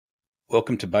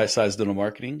Welcome to Bite Size Dental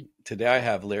Marketing. Today I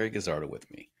have Larry Guzzardo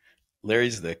with me.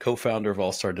 Larry's the co-founder of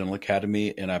All Star Dental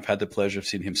Academy, and I've had the pleasure of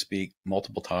seeing him speak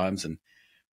multiple times. And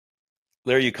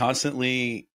Larry, you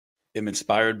constantly am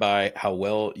inspired by how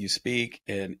well you speak.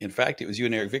 And in fact, it was you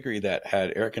and Eric Vickery that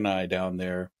had Eric and I down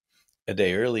there a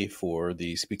day early for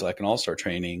the Speak Like an All-Star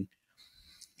training.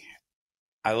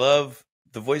 I love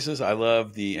the voices. I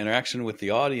love the interaction with the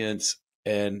audience.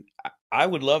 And I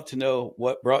would love to know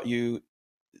what brought you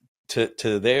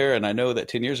to there. And I know that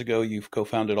 10 years ago, you've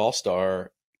co-founded All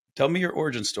Star. Tell me your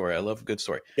origin story. I love a good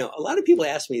story. A lot of people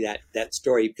ask me that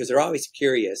story because they're always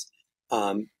curious,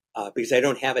 because I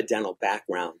don't have a dental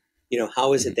background.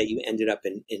 How is it that you ended up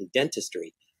in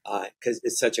dentistry? Because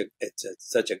it's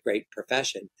such a great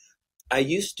profession. I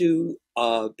used to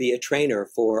be a trainer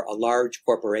for a large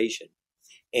corporation,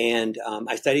 and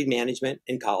I studied management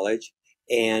in college.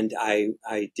 And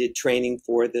I did training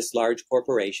for this large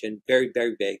corporation, very,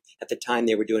 very big. At the time,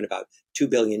 they were doing about $2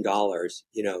 billion, Wow.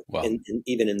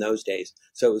 even in those days.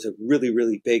 So it was a really,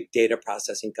 really big data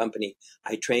processing company.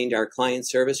 I trained our client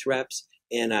service reps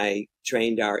and I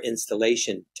trained our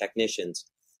installation technicians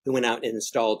who went out and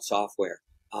installed software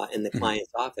in the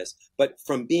client's office. But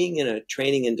from being in a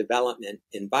training and development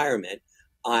environment,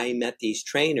 I met these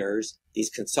trainers, these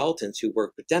consultants who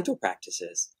work with dental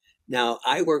practices. Now,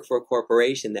 I work for a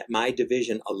corporation that my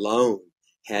division alone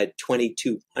had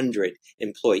 2,200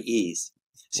 employees.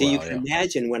 So Wow, you can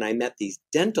imagine when I met these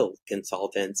dental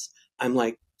consultants, I'm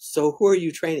like, so who are you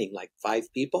training? Like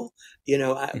 5 people?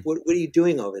 What are you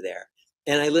doing over there?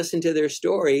 And I listened to their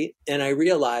story and I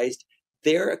realized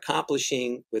they're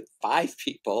accomplishing with 5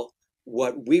 people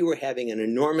what we were having an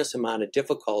enormous amount of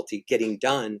difficulty getting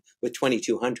done with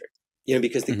 2,200,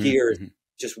 because the gears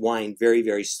just wind very,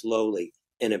 very slowly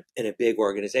in a big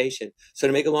organization. So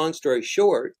to make a long story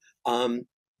short,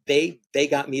 they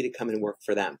got me to come and work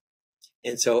for them.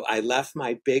 And so I left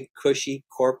my big cushy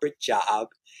corporate job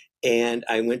and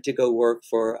I went to go work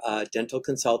for a dental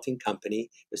consulting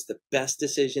company. It was the best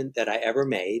decision that I ever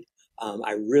made.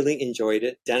 I really enjoyed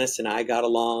it. Dennis and I got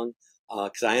along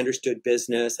because I understood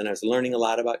business and I was learning a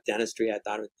lot about dentistry. I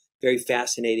thought it was very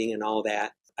fascinating and all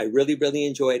that. I really, really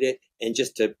enjoyed it. And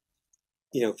just to,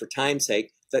 for time's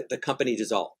sake, the company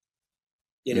dissolved.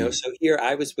 So here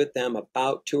I was with them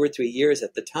about 2 or 3 years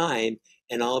at the time,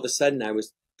 and all of a sudden I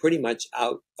was pretty much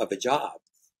out of a job.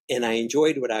 And I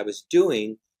enjoyed what I was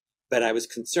doing, but I was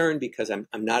concerned because I'm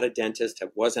not a dentist. I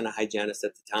wasn't a hygienist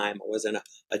at the time. I wasn't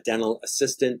a dental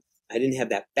assistant. I didn't have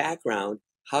that background.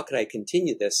 How could I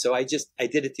continue this? So I did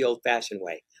it the old-fashioned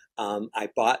way. I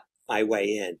bought my way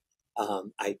in.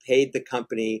 I paid the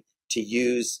company to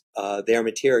use their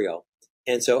material.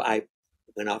 And so I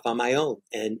went off on my own.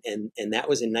 And that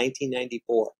was in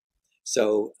 1994.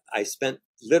 So I spent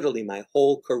literally my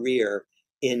whole career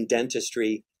in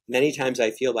dentistry. Many times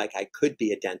I feel like I could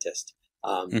be a dentist.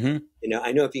 I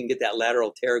know if you can get that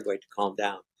lateral pterygoid to calm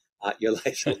down, your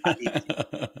life's a lot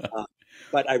easier.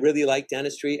 But I really like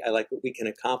dentistry. I like what we can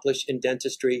accomplish in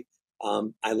dentistry.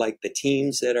 I like the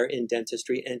teams that are in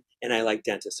dentistry and I like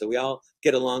dentists. So we all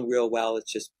get along real well.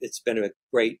 It's been a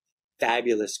great,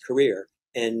 fabulous career.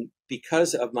 And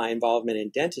because of my involvement in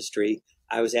dentistry,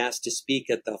 I was asked to speak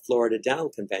at the Florida Dental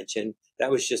Convention.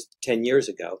 That was just 10 years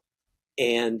ago.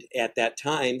 And at that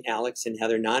time, Alex and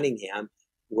Heather Nottingham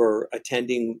were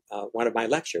attending one of my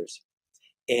lectures.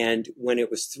 And when it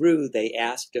was through, they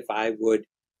asked if I would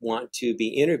want to be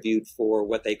interviewed for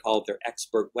what they called their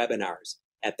expert webinars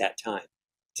at that time.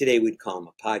 Today, we'd call them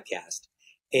a podcast.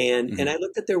 And I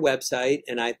looked at their website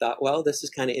and I thought, well, this is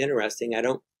kind of interesting. I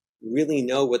don't really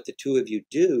know what the two of you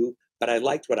do, but I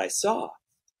liked what I saw.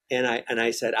 And I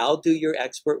said, I'll do your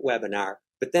expert webinar,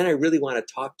 but then I really want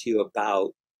to talk to you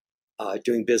about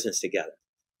doing business together.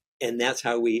 And that's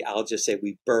how I'll just say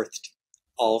we birthed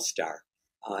All Star.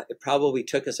 It probably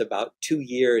took us about 2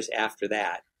 years after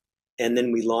that. And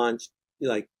then we launched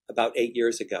like about 8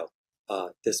 years ago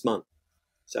this month.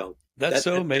 So that's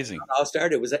so amazing. All Star.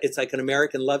 It's like an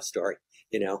American love story,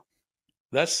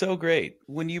 That's so great.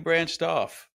 When you branched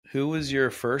off, who was your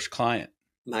first client?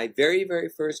 My very, very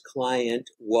first client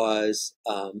was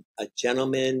a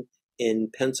gentleman in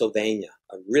Pennsylvania,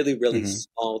 a really, really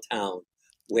small town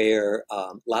where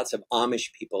lots of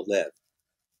Amish people live.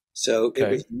 So it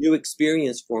was a new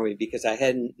experience for me because I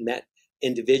hadn't met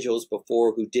individuals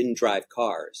before who didn't drive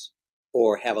cars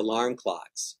or have alarm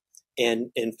clocks.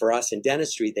 And for us in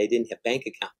dentistry, they didn't have bank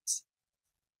accounts,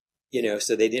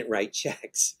 so they didn't write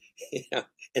checks,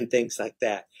 and things like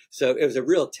that. So it was a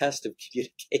real test of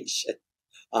communication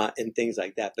and things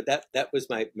like that. But that was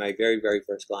my very, very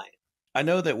first client. I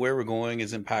know that where we're going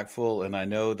is impactful, and I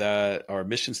know that our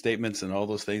mission statements and all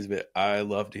those things, but I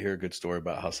love to hear a good story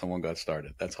about how someone got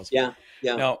started. That's awesome. Yeah,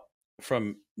 yeah. Now,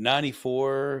 from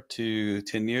 94 to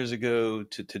 10 years ago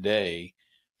to today,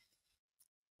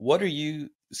 what are you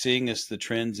seeing as the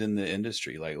trends in the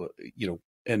industry? Like,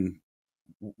 and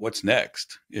what's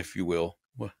next, if you will?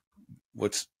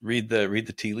 What's read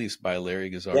the tea leaves by Larry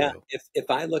Yeah, Guzzardo. if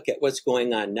I look at what's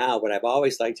going on now, what I've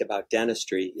always liked about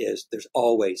dentistry is there's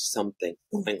always something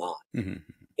going on. Hmm.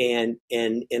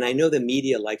 And I know the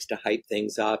media likes to hype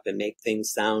things up and make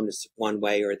things sound one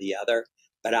way or the other,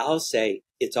 but I'll say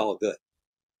it's all good.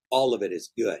 All of it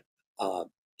is good. Um,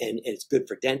 and it's good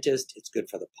for dentists. It's good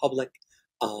for the public.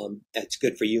 It's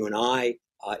good for you and I.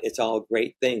 It's all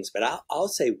great things. But I'll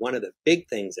say one of the big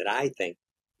things that I think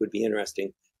would be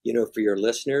interesting, for your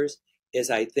listeners, is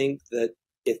I think that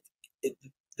if, if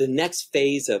the next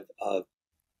phase of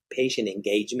patient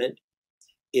engagement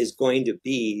is going to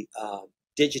be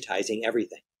digitizing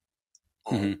everything.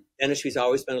 Hmm. Dentistry's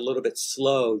always been a little bit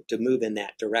slow to move in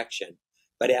that direction.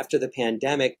 But after the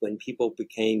pandemic, when people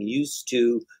became used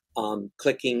to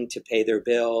clicking to pay their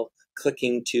bill,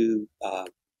 clicking to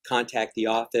contact the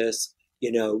office,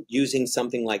 using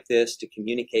something like this to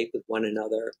communicate with one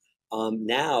another,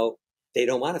 now they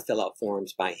don't want to fill out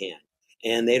forms by hand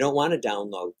and they don't want to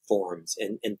download forms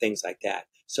and things like that.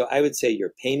 So I would say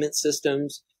your payment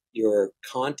systems, your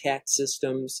contact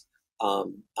systems,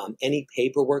 any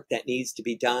paperwork that needs to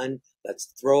be done.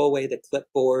 Let's throw away the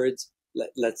clipboards.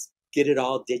 Let's get it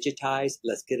all digitized.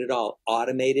 Let's get it all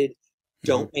automated. Hmm.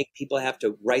 Don't make people have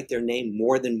to write their name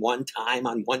more than one time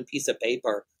on one piece of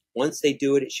paper. Once they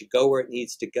do it, it should go where it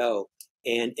needs to go.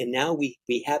 And now we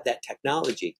have that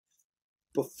technology.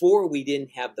 Before, we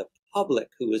didn't have the public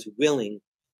who was willing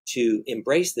to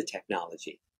embrace the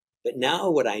technology. But now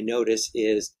what I notice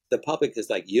is the public is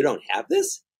like, you don't have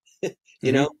this? Hmm.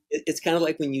 It's kind of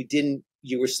like when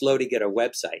you were slow to get a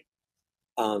website.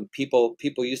 People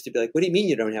used to be like, what do you mean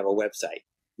you don't have a website?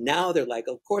 Now they're like,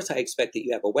 of course I expect that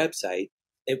you have a website.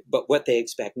 But what they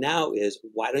expect now is,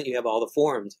 why don't you have all the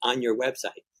forms on your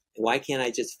website? And why can't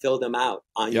I just fill them out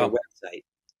on your Yeah. website?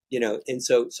 And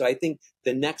so I think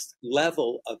the next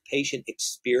level of patient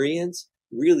experience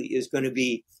really is going to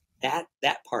be that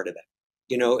part of it.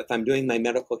 If I'm doing my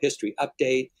medical history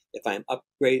update, if I'm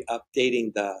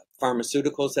updating the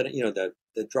pharmaceuticals that,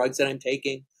 the drugs that I'm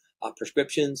taking,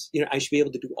 prescriptions, I should be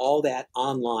able to do all that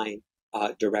online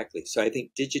directly. So I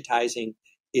think digitizing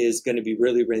is going to be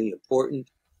really, really important.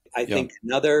 I Yeah. think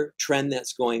another trend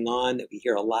that's going on that we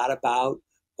hear a lot about,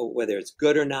 whether it's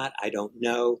good or not, I don't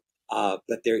know.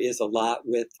 But there is a lot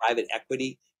with private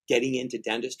equity getting into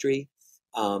dentistry.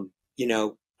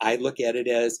 I look at it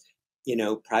as,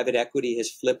 private equity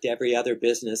has flipped every other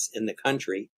business in the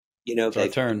country. It's our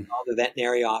They've turn. all the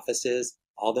veterinary offices,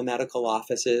 all the medical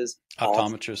offices, all the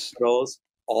Optometrists. hospitals,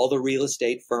 all the real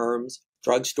estate firms,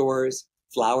 drugstores,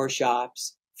 flower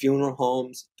shops, funeral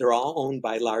homes. They're all owned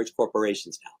by large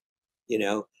corporations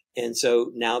now, and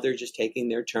so now they're just taking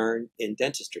their turn in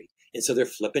dentistry. And so they're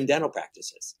flipping dental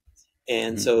practices.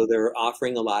 And Hmm. so they're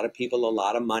offering a lot of people a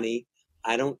lot of money.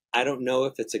 I don't know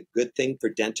if it's a good thing for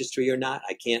dentistry or not.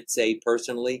 I can't say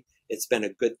personally it's been a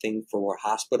good thing for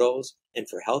hospitals and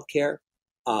for healthcare.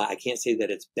 I can't say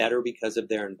that it's better because of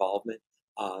their involvement,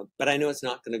 but I know it's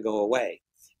not going to go away.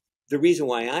 The reason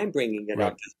why I'm bringing it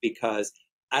up Right. is because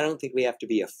I don't think we have to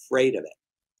be afraid of it.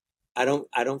 I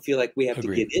don't feel like we have to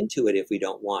Agreed. get into it if we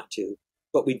don't want to,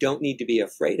 but we don't need to be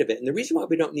afraid of it. And the reason why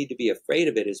we don't need to be afraid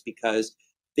of it is because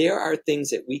there are things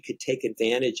that we could take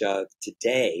advantage of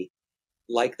today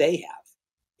like they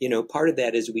have. Part of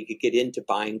that is we could get into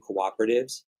buying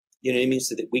cooperatives, you know what I mean,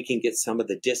 so that we can get some of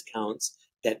the discounts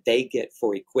that they get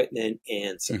for equipment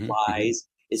and Hmm. Hmm. supplies.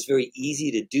 It's very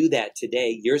easy to do that today.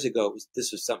 Years ago,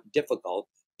 this was something difficult,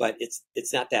 but it's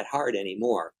not that hard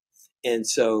anymore. And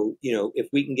so, if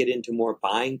we can get into more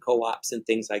buying co-ops and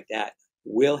things like that,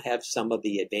 we'll have some of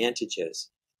the advantages.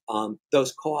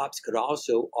 Those co-ops could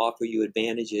also offer you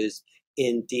advantages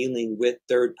in dealing with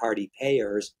third-party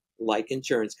payers like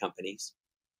insurance companies.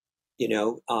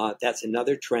 That's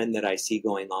another trend that I see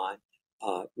going on.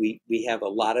 We have a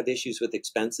lot of issues with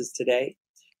expenses today.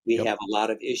 We Yep. have a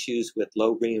lot of issues with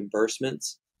low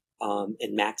reimbursements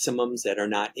and maximums that are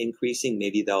not increasing.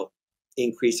 Maybe they'll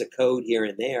increase a code here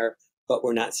and there, but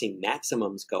we're not seeing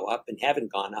maximums go up and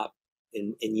haven't gone up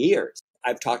in years.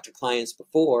 I've talked to clients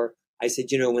before. I said,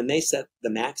 when they set the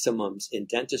maximums in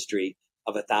dentistry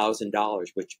of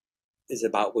 $1,000, which is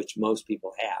about which most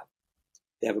people have,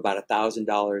 they have about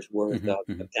 $1,000 worth Hmm. of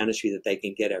Hmm. dentistry that they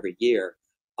can get every year.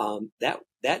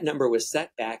 That number was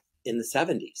set back in the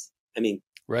 70s. I mean,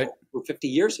 Right. over 50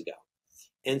 years ago.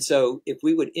 And so if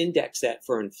we would index that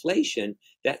for inflation,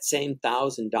 that same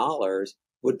 $1,000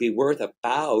 would be worth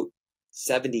about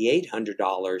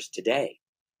 $7,800 today.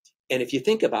 And if you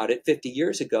think about it, 50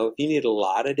 years ago, if you need a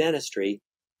lot of dentistry,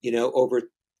 over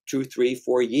 2, 3,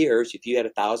 4 years, if you had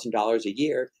 $1,000 a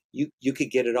year, you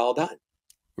could get it all done.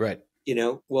 Right.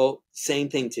 Well, same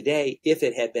thing today. If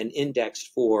it had been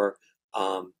indexed for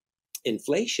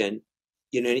inflation,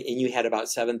 and you had about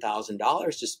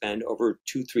 $7,000 to spend over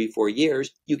 2, 3, 4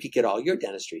 years, you could get all your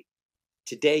dentistry.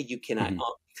 Today, you cannot. You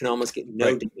can almost get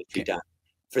no dentistry done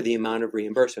for the amount of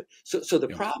reimbursement. So the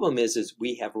problem is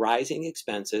we have rising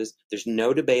expenses. There's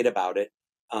no debate about it.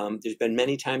 There's been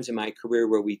many times in my career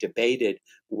where we debated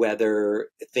whether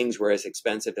things were as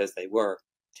expensive as they were.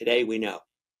 Today, we know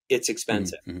it's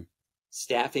expensive.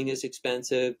 Staffing is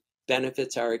expensive.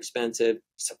 Benefits are expensive.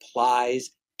 Supplies,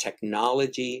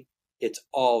 technology. It's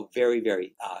all very,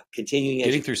 very continuing.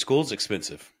 Getting through school is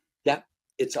expensive. Yeah,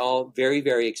 it's all very,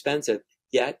 very expensive.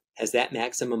 Yet, has that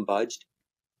maximum budged?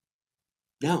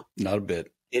 No, not a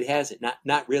bit. It hasn't.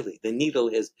 Not really. The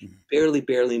needle has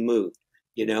barely moved.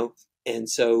 And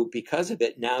so because of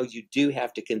it, now you do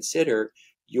have to consider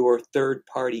your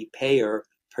third-party payer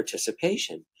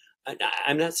participation.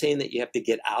 I'm not saying that you have to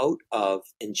get out of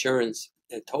insurance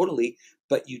totally,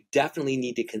 but you definitely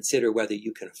need to consider whether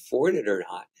you can afford it or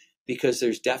not, because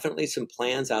there's definitely some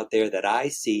plans out there that I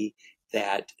see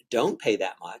that don't pay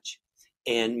that much.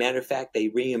 And matter of fact, they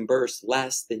reimburse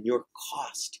less than your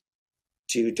cost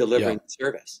to delivering the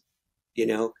service,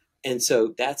 And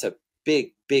so that's a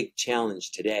big, big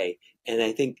challenge today. And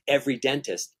I think every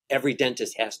dentist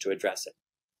has to address it.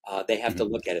 They have to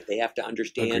look at it. They have to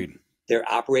understand their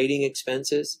operating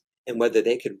expenses and whether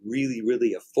they could really,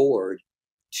 really afford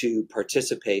to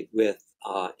participate with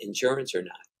insurance or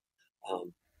not.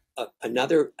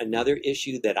 Another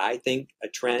issue that I think, a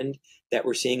trend that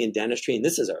we're seeing in dentistry, and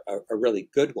this is a really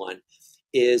good one,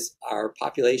 is our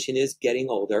population is getting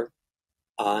older.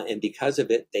 And because of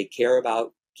it, they care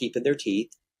about keeping their teeth.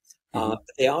 But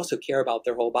they also care about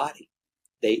their whole body.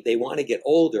 They want to get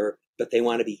older, but they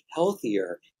want to be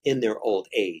healthier in their old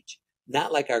age.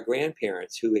 Not like our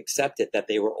grandparents who accepted that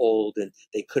they were old and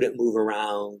they couldn't move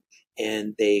around,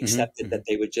 and they accepted that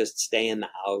they would just stay in the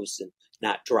house and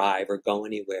not drive or go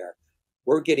anywhere.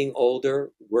 We're getting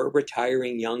older, we're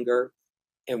retiring younger,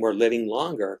 and we're living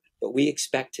longer, but we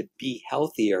expect to be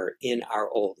healthier in our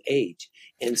old age.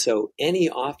 And so any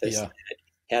office that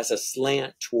has a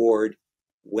slant toward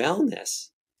wellness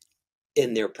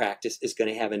in their practice is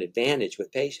going to have an advantage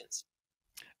with patients.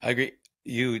 I agree.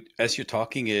 As you're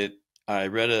talking I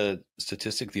read a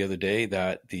statistic the other day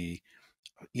that the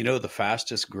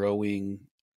fastest growing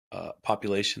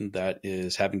population that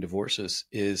is having divorces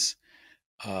is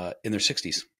in their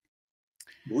 60s.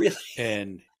 Really?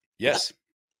 And yes,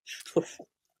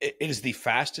 it is the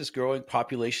fastest growing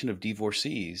population of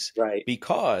divorcees, right?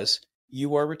 Because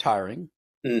you are retiring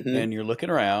and you're looking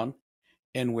around,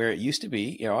 and where it used to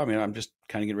be, I'm just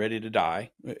kind of getting ready to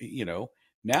die,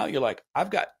 now you're like, I've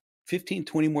got 15,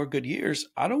 20 more good years.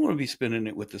 I don't want to be spending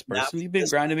it with this person. You've been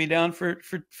grinding me down for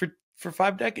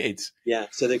 5 decades. Yeah.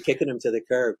 So they're kicking them to the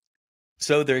curb.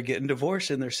 So they're getting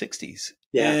divorced in their 60s.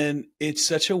 Yeah. And it's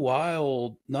such a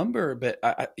wild number, but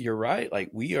you're right. Like,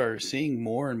 we are seeing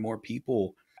more and more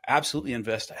people absolutely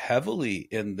invest heavily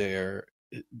in their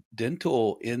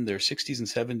dental in their 60s and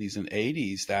 70s and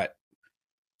 80s, that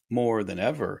more than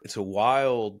ever. It's a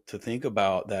wild to think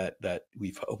about that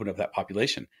we've opened up that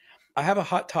population. I have a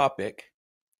hot topic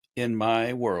in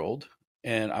my world,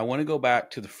 and I want to go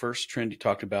back to the first trend you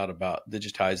talked about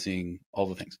digitizing all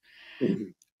the things.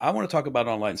 I want to talk about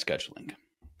online scheduling.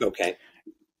 Okay.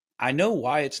 I know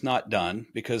why it's not done,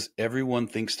 because everyone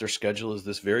thinks their schedule is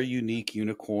this very unique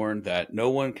unicorn that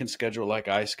no one can schedule like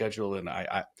I schedule, and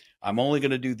I'm only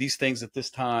going to do these things at this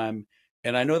time.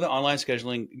 And I know that online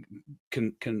scheduling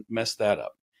can mess that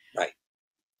up. Right.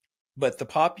 But the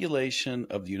population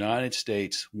of the United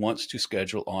States wants to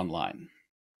schedule online.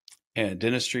 And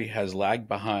dentistry has lagged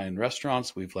behind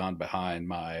restaurants. We've lagged behind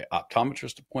my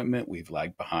optometrist appointment. We've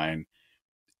lagged behind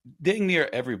dang near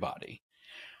everybody.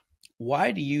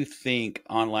 Why do you think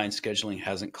online scheduling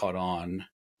hasn't caught on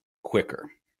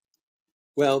quicker?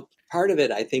 Well, part of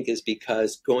it, I think, is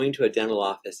because going to a dental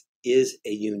office is a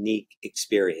unique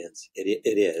experience. It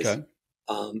is.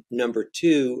 Okay. Number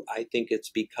two, I think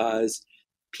it's because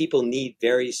people need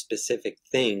very specific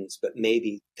things, but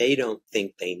maybe they don't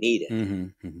think they need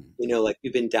it. Like,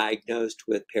 you've been diagnosed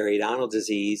with periodontal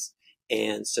disease,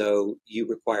 and so you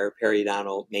require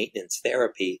periodontal maintenance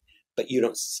therapy, but you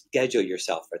don't schedule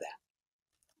yourself for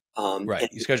that. Right.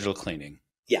 You schedule cleaning.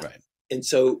 Yeah. Right. And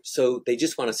so they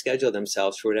just want to schedule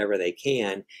themselves for whatever they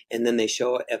can. And then they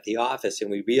show up at the office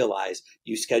and we realize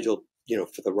you scheduled,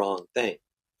 for the wrong thing.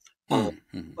 Um,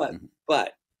 but, Mm-hmm.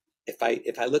 but if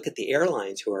I look at the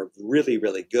airlines who are really,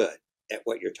 really good at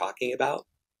what you're talking about,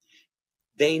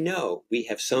 they know we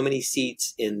have so many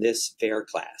seats in this fare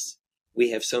class.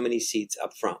 We have so many seats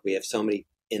up front. We have so many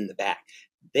in the back.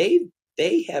 They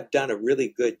have done a really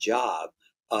good job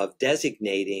of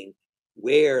designating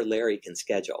where Larry can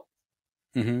schedule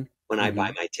Mm-hmm. when I Mm-hmm.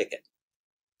 buy my ticket.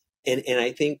 And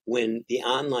I think when the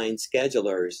online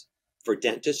schedulers for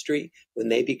dentistry, when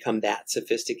they become that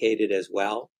sophisticated as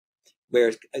well,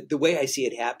 whereas the way I see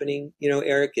it happening,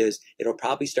 Eric, is it'll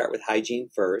probably start with hygiene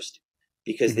first,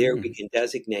 because there Mm-hmm. we can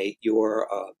designate you're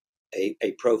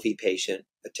a prophy patient,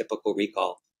 a typical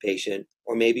recall patient,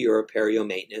 or maybe you're a perio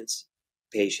maintenance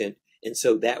patient. And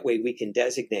so that way we can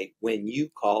designate when you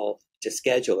call to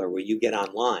schedule or when you get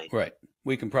online. Right.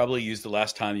 We can probably use the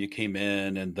last time you came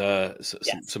in and Yes.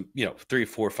 some 3,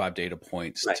 4, 5 data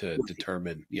points Right. to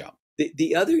determine. Yeah.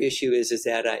 The other issue is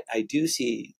that I do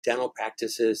see dental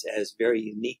practices as very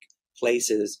unique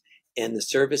places, and the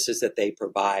services that they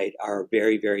provide are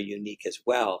very, very unique as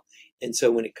well. And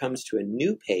so when it comes to a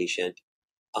new patient,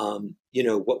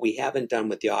 what we haven't done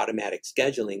with the automatic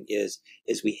scheduling is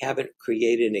we haven't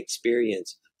created an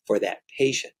experience for that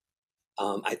patient.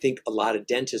 I think a lot of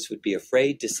dentists would be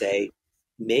afraid to say,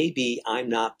 maybe I'm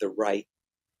not the right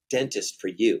dentist for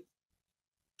you,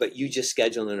 but you just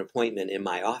scheduled an appointment in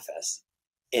my office.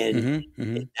 And Mm-hmm.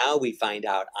 Mm-hmm. now we find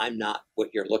out I'm not what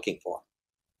you're looking for,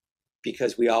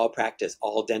 because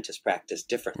all dentists practice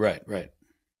differently. Right. Right.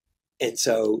 And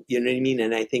so, you know what I mean?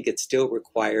 And I think it still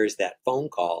requires that phone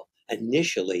call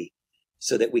initially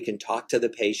so that we can talk to the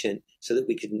patient, so that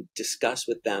we can discuss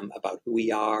with them about who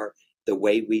we are, the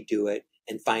way we do it,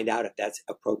 and find out if that's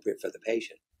appropriate for the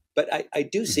patient. But I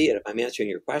do see Mm-hmm. it, if I'm answering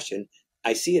your question,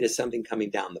 I see it as something coming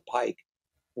down the pike.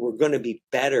 We're going to be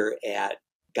better at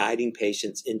guiding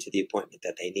patients into the appointment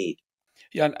that they need.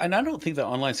 Yeah, and I don't think that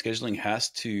online scheduling has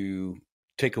to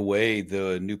take away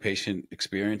the new patient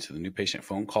experience, the new patient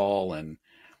phone call, and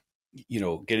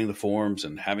getting the forms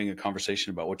and having a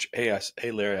conversation about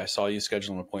hey Larry, I saw you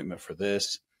schedule an appointment for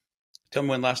this. Tell me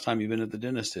when last time you've been at the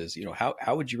dentist is.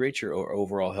 How would you rate your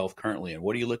overall health currently, and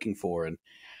what are you looking for? And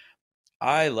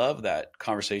I love that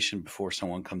conversation before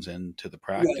someone comes into the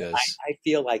Well, practice. I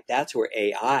feel like that's where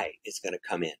AI is going to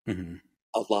come in Mm-hmm.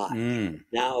 a lot. Mm,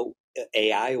 Now,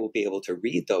 AI will be able to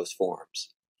read those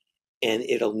forms, and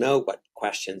it'll know what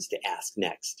questions to ask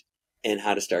next and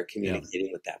how to start yeah.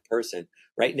 communicating with that person.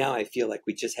 Right now, I feel like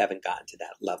we just haven't gotten to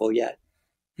that level yet.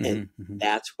 And Mm-hmm. Mm-hmm.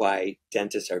 that's why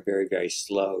dentists are very, very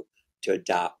slow to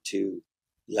adopt to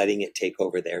letting it take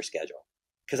over their schedule.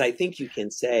 Because I think you can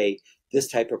say this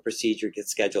type of procedure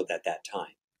gets scheduled at that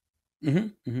time. Mm-hmm.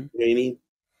 Mm-hmm. You know what I mean?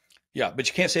 Yeah, but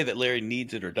you can't say that Larry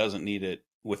needs it or doesn't need it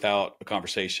without a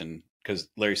conversation, because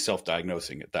Larry's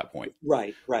self-diagnosing at that point.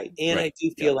 Right, right. And Right. I do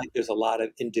Yeah. feel like there's a lot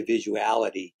of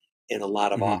individuality in a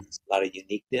lot of Mm-hmm. office, a lot of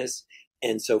uniqueness.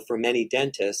 And so for many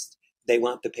dentists, they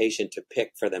want the patient to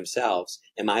pick for themselves,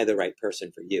 am I the right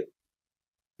person for you?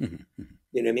 Mm-hmm.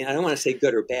 You know what I mean? I don't want to say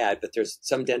good or bad, but there's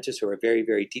some dentists who are very,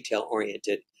 very detail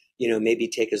oriented, maybe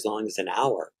take as long as an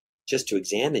hour just to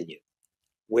examine you.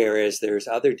 Whereas there's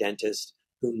other dentists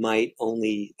who might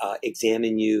only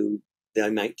examine you, they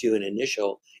might do an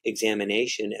initial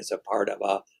examination as a part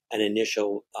of an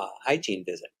initial hygiene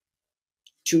visit.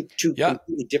 Two Yeah.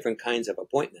 completely different kinds of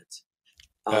appointments.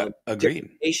 Different Agreed.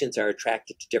 patients are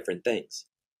attracted to different things.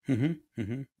 Mm-hmm.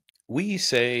 Mm-hmm. We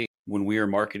say when we are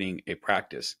marketing a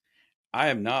practice, I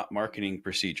am not marketing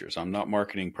procedures. I'm not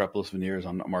marketing prepless veneers.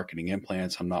 I'm not marketing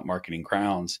implants. I'm not marketing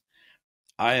crowns.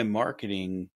 I am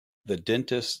marketing the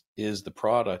dentist is the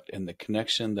product, and the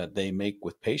connection that they make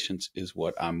with patients is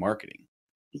what I'm marketing.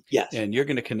 Yes. And you're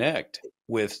going to connect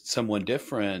with someone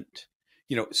different.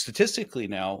 Statistically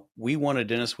now, we want a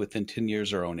dentist within 10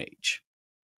 years our own age.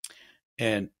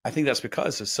 And I think that's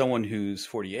because as someone who's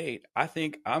 48, I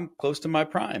think I'm close to my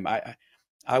prime.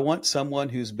 I want someone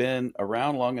who's been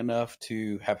around long enough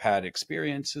to have had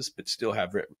experiences, but still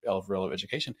have relevant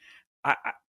education.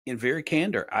 In very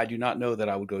candor, I do not know that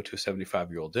I would go to a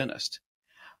 75-year-old dentist.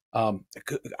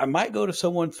 I might go to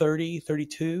someone 30,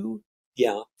 32,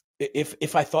 Yeah.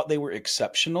 if I thought they were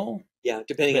exceptional. Yeah.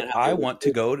 Depending on But how they I look. want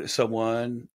to go to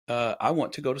someone. I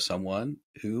want to go to someone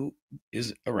who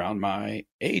is around my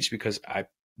age, because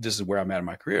this is where I'm at in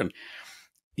my career.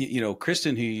 And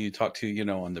Kristen, who you talked to,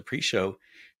 on the pre-show,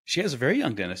 she has a very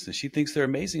young dentist, and she thinks they're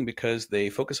amazing because they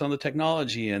focus on the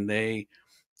technology, and they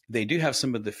do have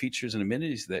some of the features and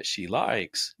amenities that she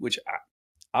likes. Which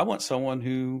I want someone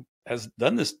who has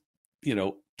done this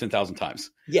 10,000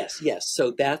 times. Yes, yes.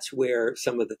 So that's where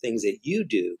some of the things that you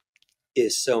do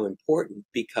is so important,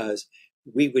 because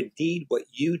we would need what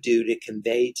you do to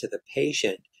convey to the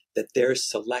patient that they're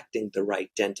selecting the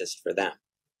right dentist for them.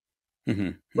 Mm-hmm,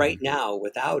 Right mm-hmm. now,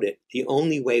 without it, the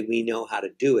only way we know how to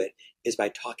do it is by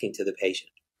talking to the patient.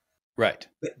 Right.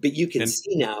 But you can And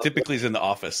see now, typically is in the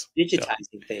office. Yeah.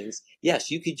 digitizing things,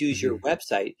 yes, you could use your Mm-hmm.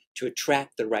 website to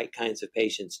attract the right kinds of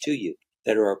patients to you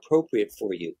that are appropriate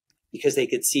for you, because they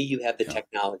could see you have the Yeah.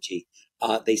 technology.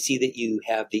 They see that you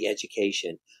have the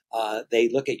education. They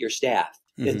look at your staff.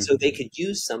 And Mm-hmm. so they could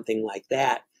use something like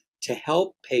that to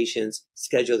help patients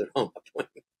schedule their home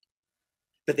appointment.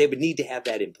 But they would need to have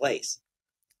that in place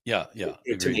Yeah. Yeah.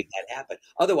 to Agreed. make that happen.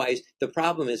 Otherwise, the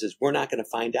problem is we're not going to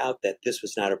find out that this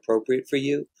was not appropriate for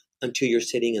you until you're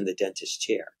sitting in the dentist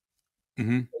chair.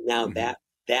 Mm-hmm. Now Mm-hmm.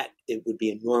 that it would be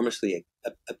enormously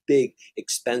a big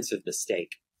expensive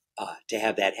mistake to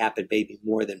have that happen maybe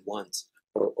more than once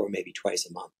or maybe twice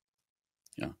a month.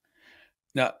 Yeah.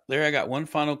 Now, Larry, I got one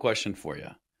final question for you.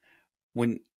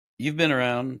 When you've been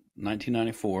around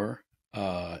 1994,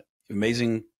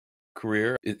 amazing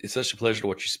career. It's such a pleasure to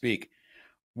watch you speak.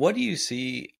 What do you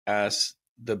see as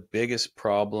the biggest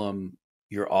problem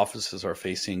your offices are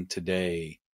facing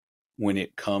today when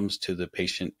it comes to the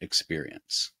patient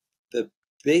experience? The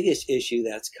biggest issue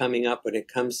that's coming up when it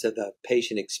comes to the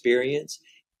patient experience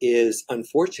is,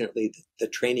 unfortunately, the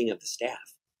training of the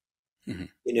staff. Mm-hmm.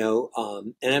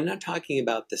 And I'm not talking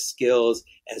about the skills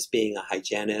as being a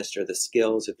hygienist or the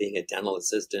skills of being a dental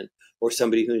assistant or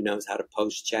somebody who knows how to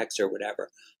post checks or whatever.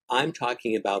 I'm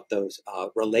talking about those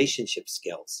relationship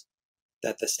skills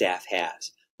that the staff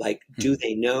has. Like, do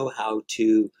they know how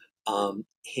to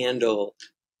handle,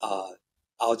 uh,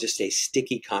 I'll just say,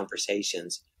 sticky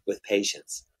conversations with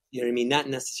patients? You know what I mean? Not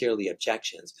necessarily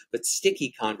objections, but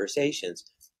sticky conversations,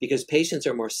 because patients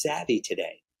are more savvy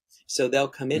today. So they'll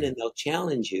come in Mm-hmm. and they'll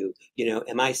challenge you,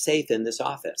 am I safe in this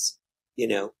office?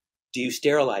 Do you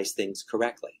sterilize things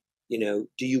correctly? Do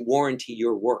you warranty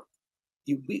your work?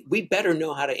 We better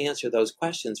know how to answer those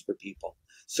questions for people.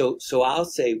 So I'll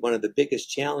say one of the biggest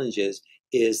challenges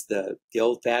is the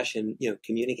old fashioned,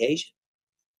 communication.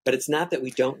 But it's not that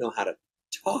we don't know how to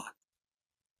talk.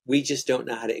 We just don't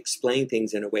know how to explain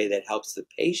things in a way that helps the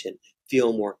patient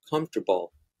feel more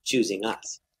comfortable choosing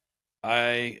us.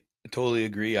 I totally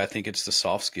agree. I think it's the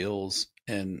soft skills.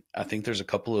 And I think there's a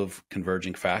couple of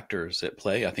converging factors at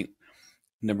play. I think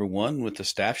number one, with the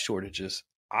staff shortages,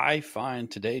 I find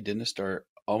today dentists are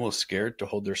almost scared to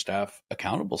hold their staff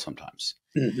accountable sometimes.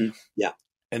 Mm-hmm. Yeah.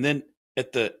 And then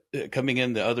at the coming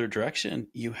in the other direction,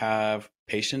 you have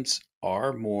patients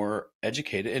are more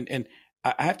educated. And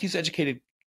I have to use educated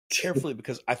carefully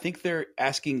because I think they're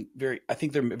I think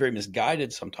they're very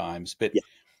misguided sometimes, but Yeah.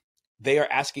 they are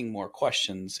asking more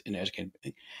questions in educated.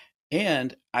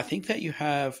 And I think that you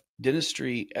have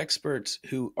dentistry experts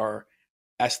who are,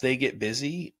 as they get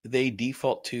busy, they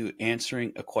default to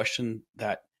answering a question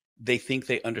that they think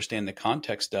they understand the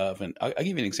context of. And I'll give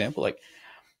you an example. Like,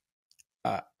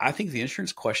 I think the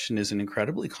insurance question is an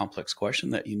incredibly complex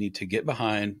question that you need to get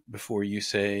behind before you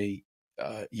say,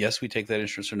 yes, we take that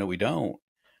insurance, or no, we don't.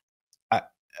 I,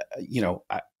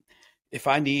 if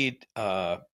I need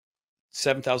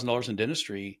 $7,000 in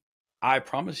dentistry, I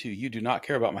promise you, you do not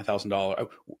care about my $1,000.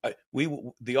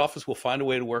 The office will find a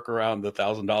way to work around the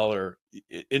 $1,000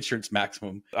 insurance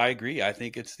maximum. I agree. I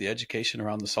think it's the education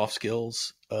around the soft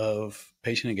skills of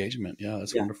patient engagement. Yeah,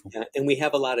 that's Yeah, wonderful. yeah. And we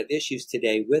have a lot of issues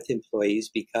today with employees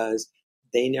because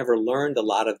they never learned a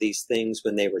lot of these things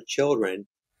when they were children,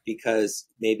 because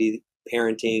maybe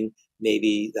parenting,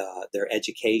 maybe their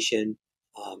education.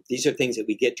 These are things that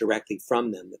we get directly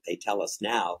from them that they tell us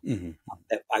now. Mm-hmm.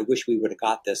 That I wish we would have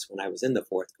got this when I was in the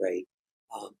fourth grade.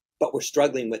 But we're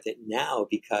struggling with it now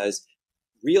because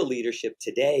real leadership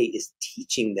today is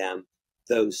teaching them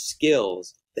those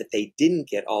skills that they didn't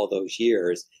get all those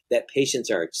years that patients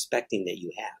are expecting that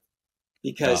you have.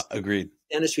 Because Agreed.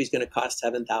 dentistry is going to cost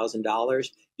 $7,000,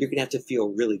 you're going to have to feel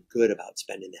really good about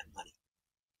spending that money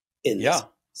in this.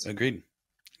 Yeah, agreed.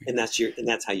 And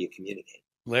that's how you communicate.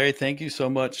 Larry, thank you so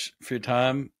much for your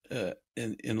time,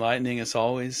 enlightening us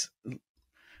always.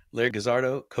 Larry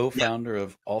Guzzardo, Yeah. co-founder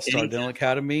of All Star Anytime. Dental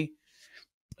Academy.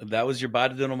 That was your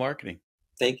bite of dental marketing.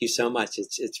 Thank you so much.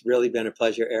 It's really been a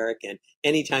pleasure, Eric. And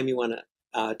anytime you want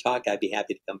to talk, I'd be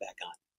happy to come back on.